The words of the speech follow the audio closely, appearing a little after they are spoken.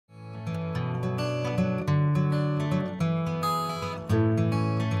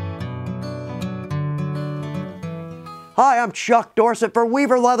Hi, I'm Chuck Dorsett for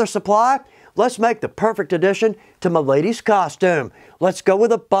Weaver Leather Supply. Let's make the perfect addition to my lady's costume. Let's go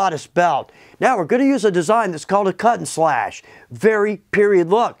with a bodice belt. Now we're going to use a design that's called a cut and slash. Very period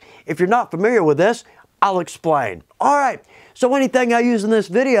look. If you're not familiar with this, I'll explain. Alright, so anything I use in this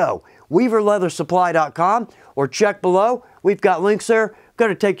video, weaverleathersupply.com, or check below. We've got links there. Going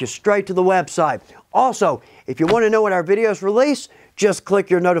to take you straight to the website. Also, if you want to know when our videos release, just click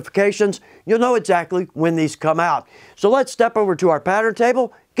your notifications. You'll know exactly when these come out. So let's step over to our pattern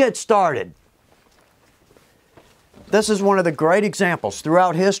table, get started. This is one of the great examples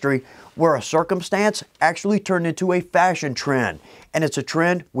throughout history where a circumstance actually turned into a fashion trend. And it's a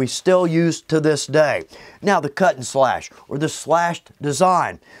trend we still use to this day. Now the cut and slash, or the slashed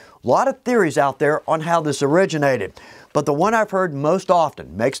design. A lot of theories out there on how this originated. But the one I've heard most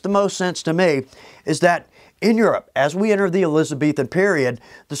often, makes the most sense to me, is that in Europe, as we enter the Elizabethan period,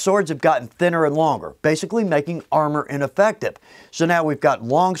 the swords have gotten thinner and longer, basically making armor ineffective. So now we've got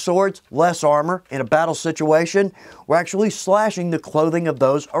long swords, less armor. In a battle situation, we're actually slashing the clothing of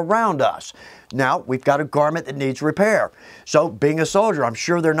those around us. Now we've got a garment that needs repair. So being a soldier, I'm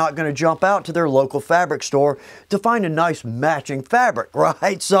sure they're not going to jump out to their local fabric store to find a nice matching fabric,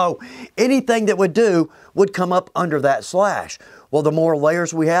 right? So anything that would do would come up under that slash. Well, the more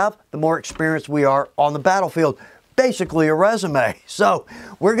layers we have, the more experienced we are on the battlefield. Basically a resume. So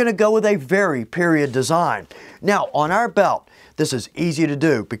we're going to go with a very period design. Now on our belt, this is easy to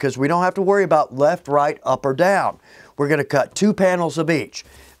do because we don't have to worry about left, right, up, or down. We're going to cut 2 panels of each.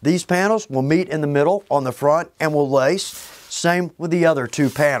 These panels will meet in the middle on the front and will lace. Same with the other 2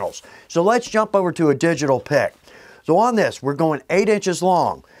 panels. So let's jump over to a digital pick. So on this, we're going 8 inches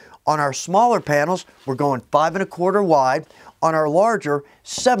long. On our smaller panels, we're going 5 1/4 wide. On our larger,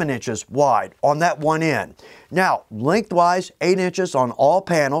 7 inches wide on that one end. Now, lengthwise, 8 inches on all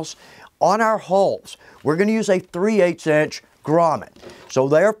panels. On our holes, we're going to use a 3/8 inch grommet. So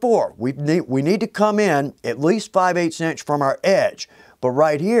therefore, we need to come in at least 5/8 inch from our edge. But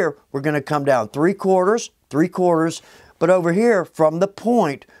right here, we're going to come down 3/4. But over here, from the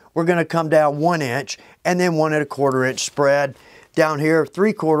point, we're going to come down 1 inch and then 1 1/4 inch spread. Down here,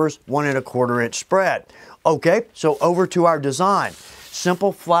 3/4, 1 1/4 inch spread. Okay, so over to our design.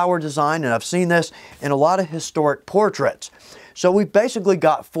 Simple flower design, and I've seen this in a lot of historic portraits. So we've basically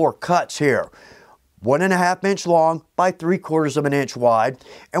got 4 cuts here. 1 1/2 inch long by 3/4 of an inch wide.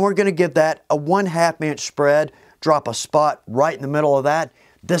 And we're going to give that a 1/2 inch spread. Drop a spot right in the middle of that.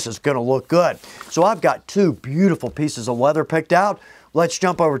 This is going to look good. So I've got 2 beautiful pieces of leather picked out. Let's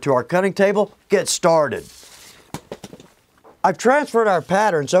jump over to our cutting table, get started. I've transferred our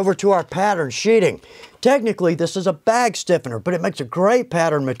patterns over to our pattern sheeting. Technically, this is a bag stiffener, but it makes a great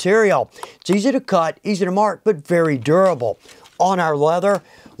pattern material. It's easy to cut, easy to mark, but very durable. On our leather,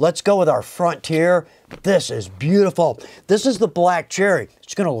 let's go with our frontier. This is beautiful. This is the black cherry.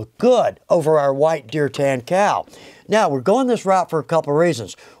 It's going to look good over our white deer tan cow. Now, we're going this route for a couple of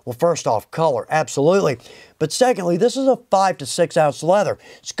reasons. Well, first off, color, absolutely. But secondly, this is a 5 to 6 ounce leather.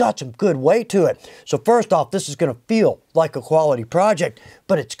 It's got some good weight to it. So first off, this is going to feel like a quality project,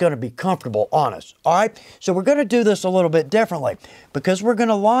 but it's going to be comfortable on us. All right, so we're going to do this a little bit differently. Because we're going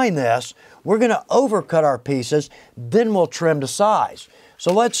to line this, we're going to overcut our pieces, then we'll trim to size.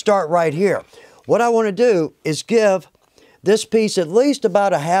 So let's start right here. What I want to do is give this piece at least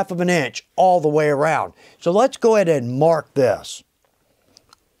about a 1/2 inch all the way around. So let's go ahead and mark this.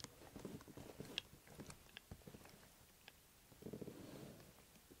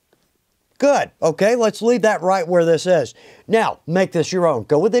 Good. Okay, let's leave that right where this is. Now, make this your own.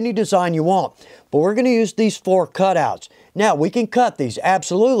 Go with any design you want. But we're going to use these 4 cutouts. Now, we can cut these,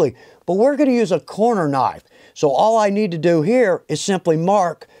 absolutely. But we're going to use a corner knife. So all I need to do here is simply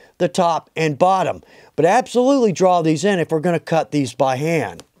mark the top and bottom. But absolutely draw these in if we're going to cut these by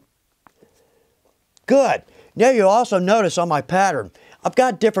hand. Good. Now you'll also notice on my pattern, I've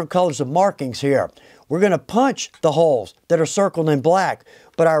got different colors of markings here. We're going to punch the holes that are circled in black.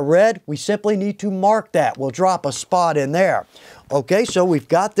 But our red, we simply need to mark that. We'll drop a spot in there. Okay, so we've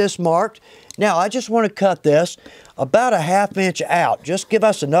got this marked. Now I just want to cut this about a 1/2 inch out. Just give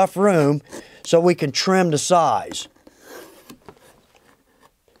us enough room so we can trim to size.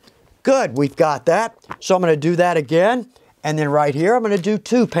 Good, we've got that. So I'm going to do that again. And then right here, I'm going to do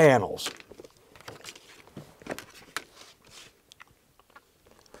 2 panels.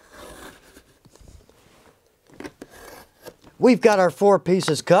 We've got our 4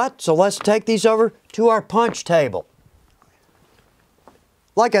 pieces cut, so let's take these over to our punch table.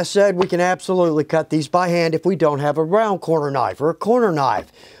 Like I said, we can absolutely cut these by hand if we don't have a round corner knife or a corner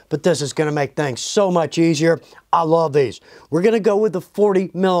knife. But this is going to make things so much easier. I love these. We're going to go with the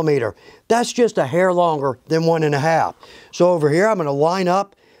 40 millimeter. That's just a hair longer than 1.5. So over here, I'm going to line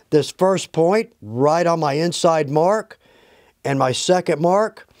up this first point right on my inside mark and my second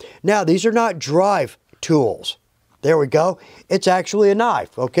mark. Now, these are not drive tools. There we go. It's actually a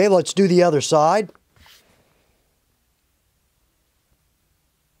knife. Okay, let's do the other side.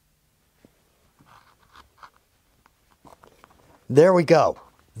 There we go.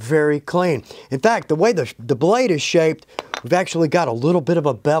 Very clean. In fact, the way the blade is shaped, we've actually got a little bit of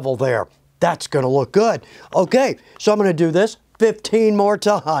a bevel there. That's going to look good. Okay, so I'm going to do this 15 more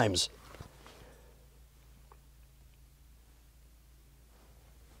times.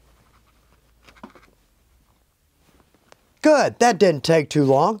 Good, that didn't take too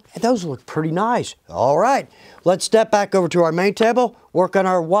long, and those look pretty nice. All right, let's step back over to our main table, work on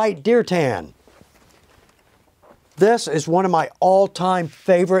our white deer tan. This is one of my all-time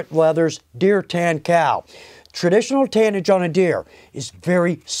favorite leathers, deer tan cow. Traditional tannage on a deer is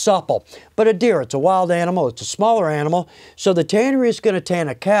very supple, but a deer, it's a wild animal, it's a smaller animal, so the tannery is going to tan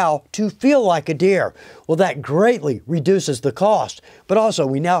a cow to feel like a deer. Well, that greatly reduces the cost, but also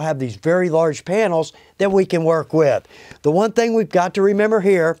we now have these very large panels that we can work with. The one thing we've got to remember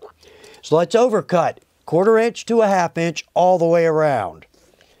here is let's overcut 1/4 inch to 1/2 inch all the way around.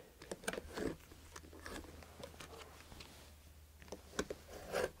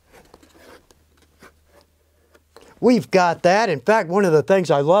 We've got that. In fact, one of the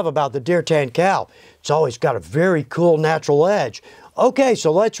things I love about the deer tan cow, it's always got a very cool natural edge. Okay,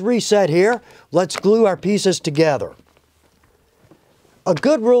 so let's reset here. Let's glue our pieces together. A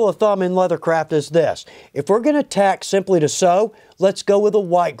good rule of thumb in leathercraft is this. If we're going to tack simply to sew, let's go with a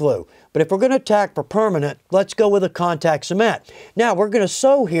white glue. But if we're going to tack for permanent, let's go with a contact cement. Now, we're going to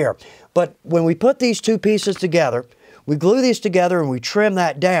sew here, but when we put these two pieces together, we glue these together and we trim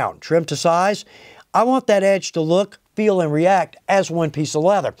that down, trim to size. I want that edge to look, feel, and react as one piece of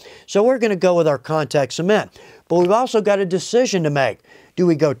leather. So we're going to go with our contact cement. But we've also got a decision to make. Do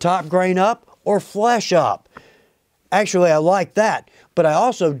we go top grain up or flesh up? Actually, I like that. But I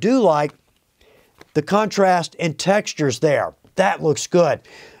also do like the contrast in textures there. That looks good.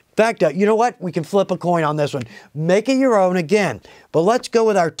 In fact, you know what? We can flip a coin on this one. Make it your own again. But let's go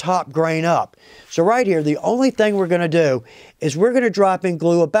with our top grain up. So right here, the only thing we're going to do is we're going to drop in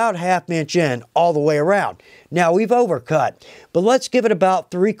glue about 1/2 inch in all the way around. Now we've overcut, but let's give it about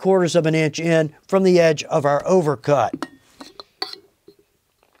 3/4 of an inch in from the edge of our overcut.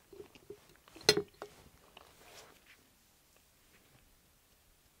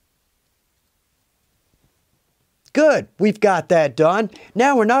 Good, we've got that done.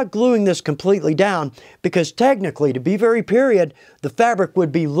 Now we're not gluing this completely down because technically, to be very period, the fabric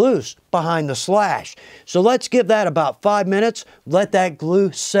would be loose behind the slash. So let's give that about 5 minutes, let that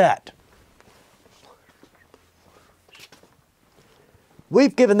glue set.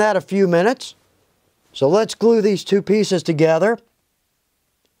 We've given that a few minutes, so let's glue these two pieces together.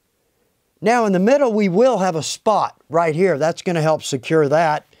 Now in the middle, we will have a spot right here. That's going to help secure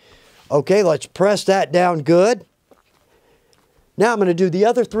that. Okay, let's press that down good. Now I'm going to do the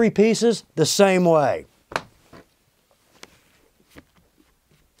other 3 pieces the same way.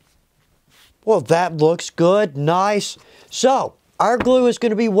 Well, that looks good, nice. So, our glue is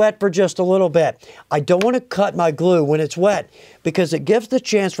going to be wet for just a little bit. I don't want to cut my glue when it's wet because it gives the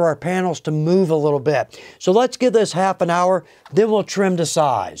chance for our panels to move a little bit. So let's give this 1/2 hour, then we'll trim to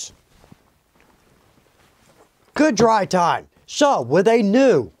size. Good dry time. So, with a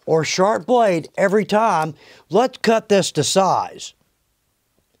new or sharp blade every time, let's cut this to size.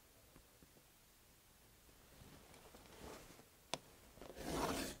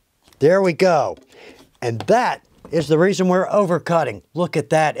 There we go. And that is the reason we're overcutting. Look at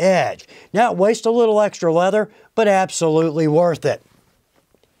that edge. Now, it wastes a little extra leather, but absolutely worth it.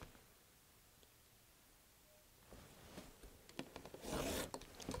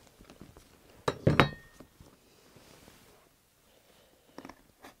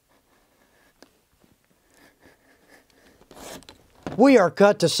 We are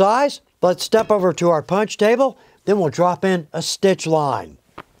cut to size. Let's step over to our punch table. Then we'll drop in a stitch line.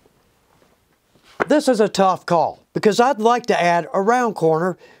 This is a tough call because I'd like to add a round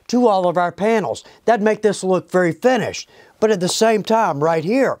corner to all of our panels. That'd make this look very finished. But at the same time, right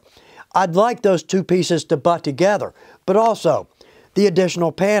here, I'd like those two pieces to butt together. But also, the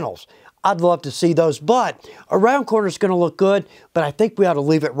additional panels. I'd love to see those, but a round corner is going to look good, but I think we ought to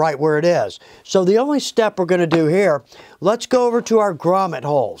leave it right where it is. So the only step we're going to do here, let's go over to our grommet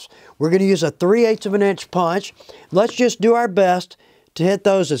holes. We're going to use a 3/8 of an inch punch. Let's just do our best to hit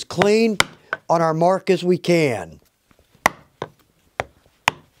those as clean on our mark as we can.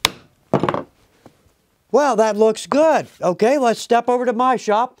 Well, that looks good. Okay, let's step over to my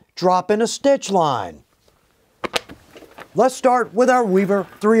shop, drop in a stitch line. Let's start with our Weaver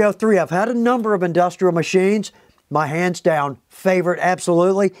 303. I've had a number of industrial machines. My hands down favorite,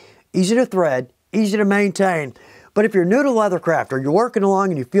 absolutely. Easy to thread, easy to maintain. But if you're new to leathercraft or you're working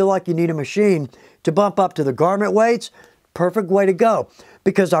along and you feel like you need a machine to bump up to the garment weights, perfect way to go.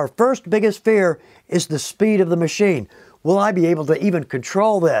 Because our first biggest fear is the speed of the machine. Will I be able to even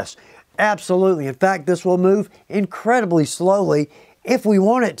control this? Absolutely. In fact, this will move incredibly slowly if we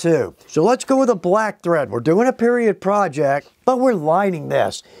want it to. So let's go with a black thread. We're doing a period project, but we're lining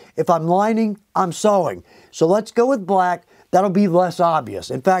this. If I'm lining, I'm sewing. So let's go with black. That'll be less obvious.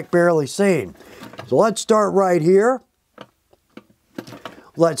 In fact, barely seen. So let's start right here.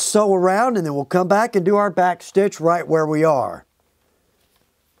 Let's sew around and then we'll come back and do our back stitch right where we are.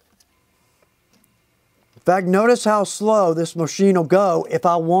 In fact, notice how slow this machine will go if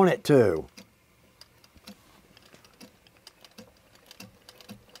I want it to.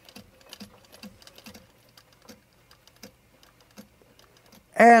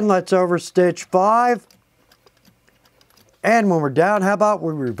 And let's overstitch 5. And when we're down, how about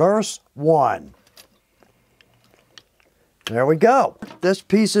we reverse 1? There we go. This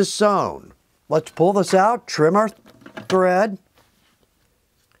piece is sewn. Let's pull this out, trim our thread.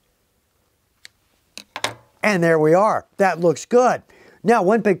 And there we are. That looks good. Now,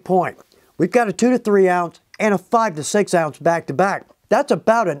 one big point. We've got a 2 to 3 ounce and a 5 to 6 ounce back to back. That's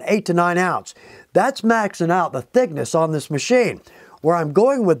about an 8 to 9 ounce. That's maxing out the thickness on this machine. Where I'm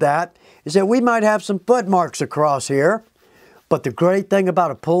going with that is that we might have some foot marks across here. But the great thing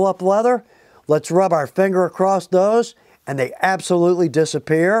about a pull-up leather, let's rub our finger across those and they absolutely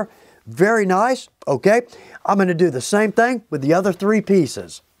disappear. Very nice. Okay, I'm going to do the same thing with the other 3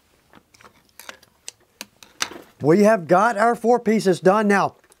 pieces. We have got our 4 pieces done.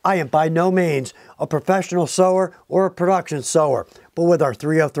 Now, I am by no means a professional sewer or a production sewer, but with our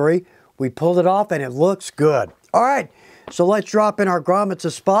 303, we pulled it off and it looks good. All right, so let's drop in our grommets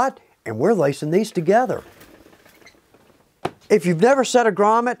a spot and we're lacing these together. If you've never set a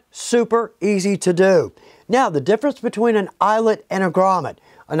grommet, super easy to do. Now, the difference between an eyelet and a grommet.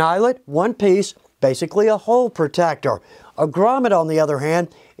 An eyelet, 1 piece, basically a hole protector. A grommet, on the other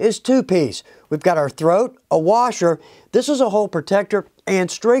hand, is 2 piece. We've got our throat, a washer. This is a hole protector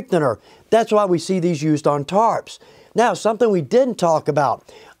and strengthener. That's why we see these used on tarps. Now, something we didn't talk about,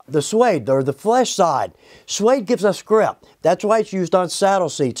 the suede or the flesh side. Suede gives us grip. That's why it's used on saddle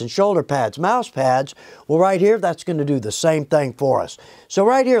seats and shoulder pads, mouse pads. Well, right here, that's going to do the same thing for us. So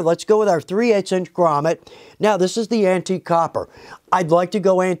right here, let's go with our 3/8 inch grommet. Now, this is the antique copper. I'd like to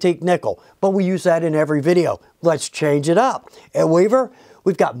go antique nickel, but we use that in every video. Let's change it up. At Weaver,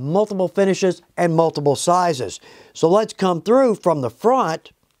 we've got multiple finishes and multiple sizes. So let's come through from the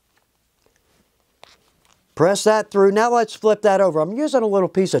front. Press that through. Now let's flip that over. I'm using a little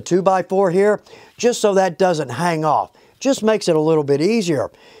piece of 2x4 here just so that doesn't hang off. Just makes it a little bit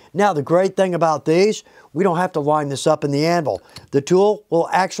easier. Now the great thing about these, we don't have to line this up in the anvil. The tool will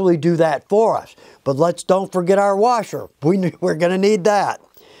actually do that for us. But let's don't forget our washer. We're going to need that.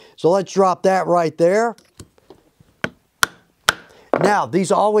 So let's drop that right there. Now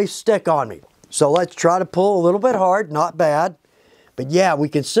these always stick on me. So let's try to pull a little bit hard, not bad. But yeah, we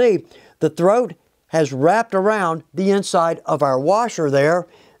can see the throat has wrapped around the inside of our washer there.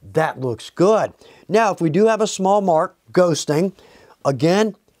 That looks good. Now, if we do have a small mark, ghosting,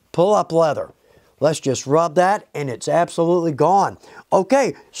 again, pull up leather. Let's just rub that and it's absolutely gone.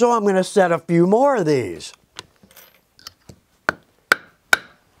 Okay, so I'm going to set a few more of these.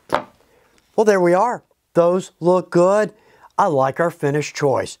 Well, there we are. Those look good. I like our finished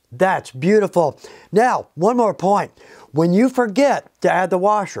choice. That's beautiful. Now, one more point. When you forget to add the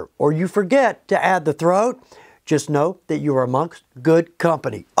washer or you forget to add the throat, just know that you are amongst good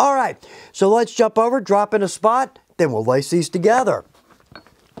company. All right, so let's jump over, drop in a spot, then we'll lace these together.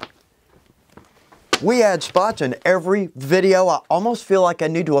 We add spots in every video. I almost feel like I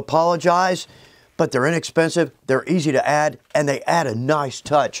need to apologize, but they're inexpensive, they're easy to add, and they add a nice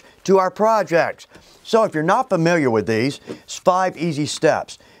touch to our projects. So if you're not familiar with these, it's 5 easy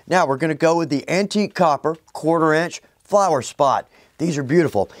steps. Now we're going to go with the antique copper 1/4 inch flower spot. These are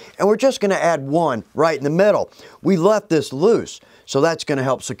beautiful. And we're just going to add 1 right in the middle. We left this loose, so that's going to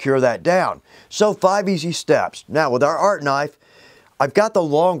help secure that down. So 5 easy steps. Now with our art knife, I've got the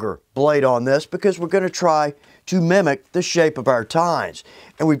longer blade on this because we're going to try to mimic the shape of our tines.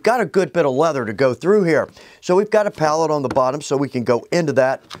 And we've got a good bit of leather to go through here. So we've got a pallet on the bottom so we can go into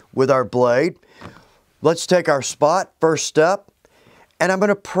that with our blade. Let's take our spot, first step, and I'm going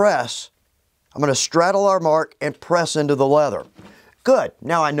to press. I'm going to straddle our mark and press into the leather. Good.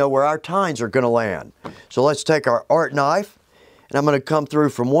 Now I know where our tines are going to land. So let's take our art knife, and I'm going to come through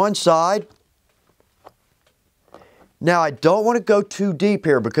from one side. Now I don't want to go too deep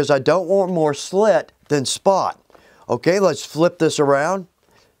here because I don't want more slit than spot. Okay, let's flip this around.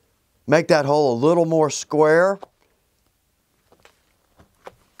 Make that hole a little more square.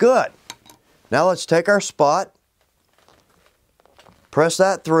 Good. Now let's take our spot. Press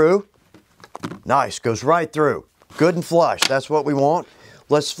that through. Nice, goes right through. Good and flush, that's what we want.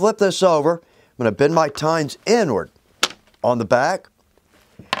 Let's flip this over. I'm going to bend my tines inward on the back.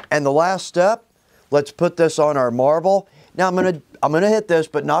 And the last step, let's put this on our marble. Now I'm going to hit this,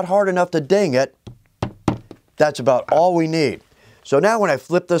 but not hard enough to ding it. That's about all we need. So now when I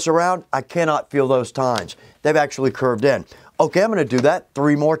flip this around, I cannot feel those tines. They've actually curved in. Okay, I'm going to do that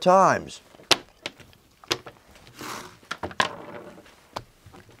 3 more times.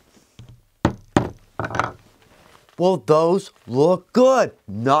 Well, those look good.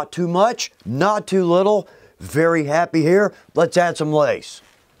 Not too much, not too little. Very happy here. Let's add some lace.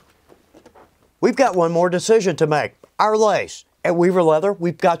 We've got one more decision to make. Our lace. At Weaver Leather,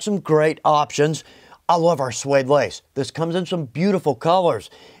 we've got some great options. I love our suede lace. This comes in some beautiful colors.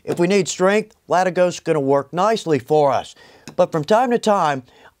 If we need strength, Latigo's going to work nicely for us. But from time to time,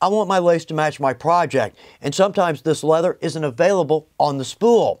 I want my lace to match my project, and sometimes this leather isn't available on the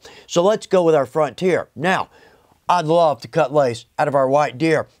spool. So let's go with our frontier. Now, I'd love to cut lace out of our white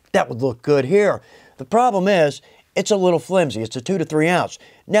deer. That would look good here. The problem is, it's a little flimsy. It's a 2 to 3 ounce.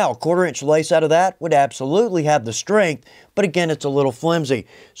 Now, a 1/4 inch lace out of that would absolutely have the strength, but again, it's a little flimsy.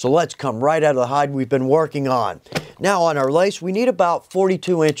 So let's come right out of the hide we've been working on. Now, on our lace, we need about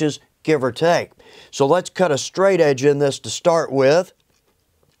 42 inches, give or take. So let's cut a straight edge in this to start with.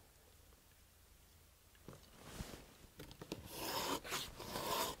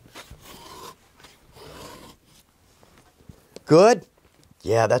 Good.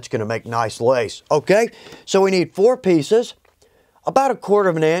 Yeah, that's going to make nice lace. Okay, so we need 4 pieces, about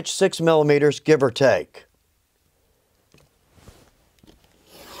 1/4 inch, 6 millimeters, give or take.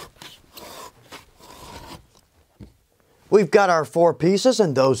 We've got our 4 pieces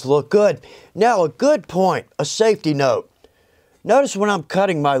and those look good. Now a good point, a safety note. Notice when I'm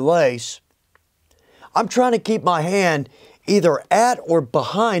cutting my lace, I'm trying to keep my hand either at or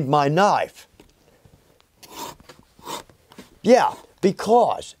behind my knife. Yeah,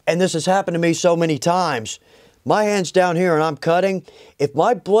 because, and this has happened to me so many times, my hand's down here and I'm cutting. If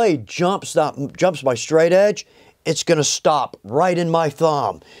my blade jumps my straight edge, it's going to stop right in my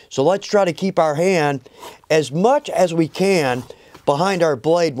thumb. So let's try to keep our hand as much as we can behind our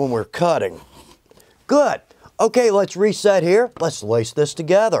blade when we're cutting. Good. Okay, let's reset here. Let's lace this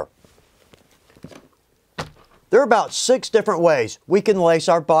together. There are about 6 different ways we can lace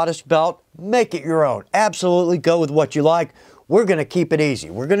our bodice belt. Make it your own. Absolutely go with what you like. We're going to keep it easy.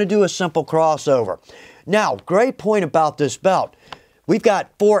 We're going to do a simple crossover. Now, great point about this belt. We've got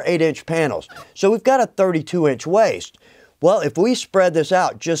 4 8-inch panels, so we've got a 32-inch waist. Well, if we spread this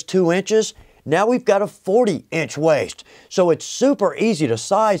out just 2 inches, now we've got a 40-inch waist. So it's super easy to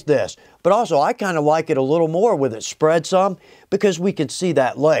size this, but also I kind of like it a little more with it spread some because we can see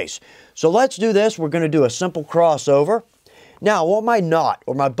that lace. So let's do this. We're going to do a simple crossover. Now, I want my knot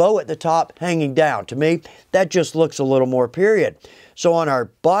or my bow at the top hanging down. To me, that just looks a little more period. So on our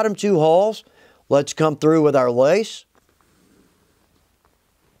bottom 2 holes, let's come through with our lace.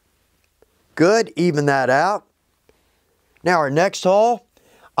 Good, even that out. Now our next hole,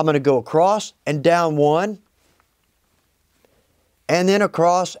 I'm going to go across and down 1. And then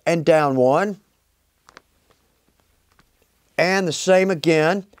across and down 1. And the same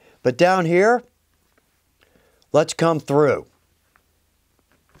again. But down here, let's come through.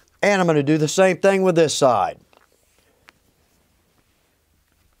 And I'm going to do the same thing with this side.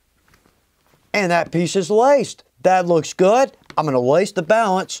 And that piece is laced. That looks good. I'm going to lace the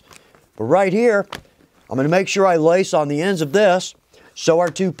balance. But right here, I'm going to make sure I lace on the ends of this so our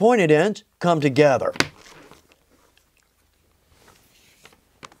 2 pointed ends come together.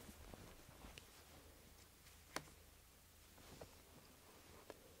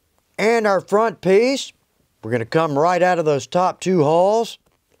 And our front piece, we're going to come right out of those top 2 holes.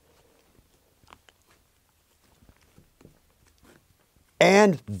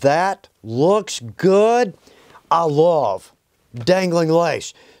 And that looks good. I love dangling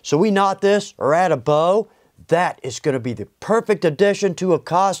lace. So we knot this or add a bow. That is going to be the perfect addition to a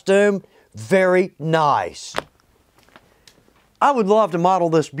costume. Very nice. I would love to model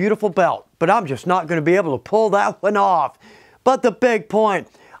this beautiful belt, but I'm just not going to be able to pull that one off. But the big point,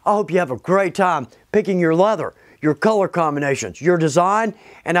 I hope you have a great time picking your leather, your color combinations, your design,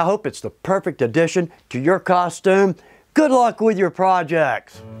 and I hope it's the perfect addition to your costume. Good luck with your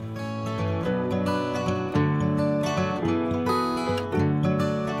projects.